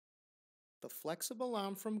The flexible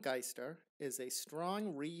arm from Geister is a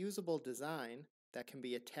strong reusable design that can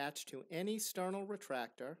be attached to any sternal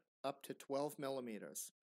retractor up to 12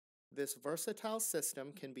 millimeters. This versatile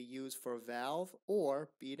system can be used for valve or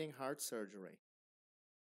beating heart surgery.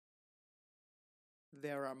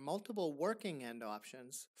 There are multiple working end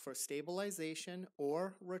options for stabilization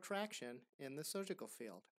or retraction in the surgical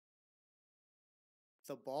field.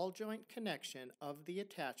 The ball joint connection of the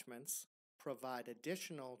attachments provide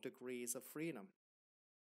additional degrees of freedom.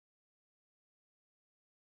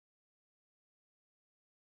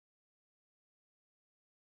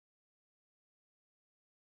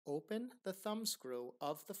 Open the thumb screw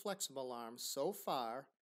of the flexible arm so far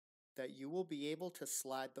that you will be able to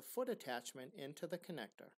slide the foot attachment into the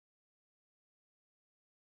connector.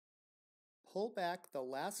 Pull back the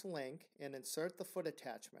last link and insert the foot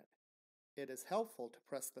attachment. It is helpful to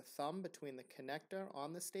press the thumb between the connector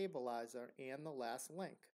on the stabilizer and the last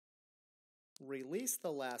link. Release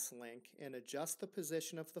the last link and adjust the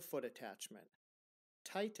position of the foot attachment.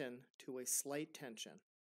 Tighten to a slight tension.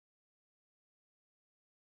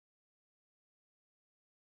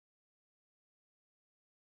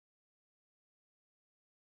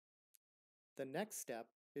 The next step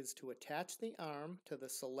is to attach the arm to the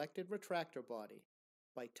selected retractor body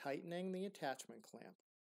by tightening the attachment clamp.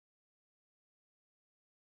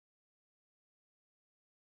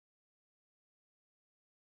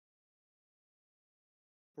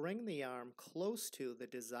 Bring the arm close to the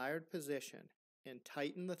desired position and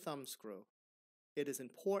tighten the thumb screw. It is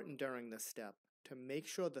important during this step to make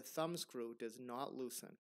sure the thumb screw does not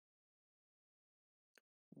loosen.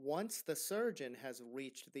 Once the surgeon has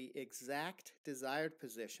reached the exact desired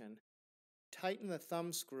position, tighten the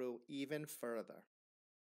thumb screw even further.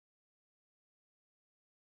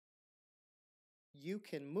 You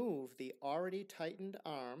can move the already tightened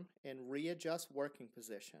arm and readjust working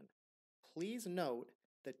position. Please note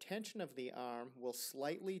the tension of the arm will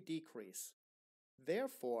slightly decrease.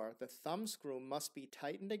 Therefore, the thumb screw must be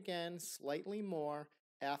tightened again slightly more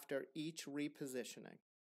after each repositioning.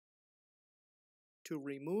 To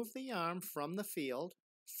remove the arm from the field,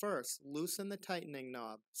 first loosen the tightening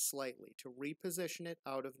knob slightly to reposition it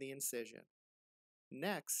out of the incision.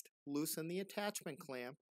 Next, loosen the attachment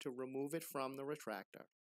clamp to remove it from the retractor.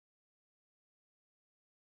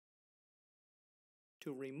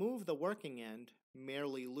 To remove the working end,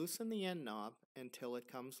 merely loosen the end knob until it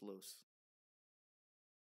comes loose.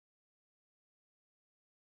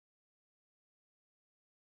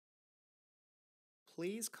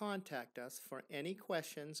 Please contact us for any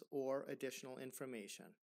questions or additional information.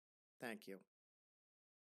 Thank you.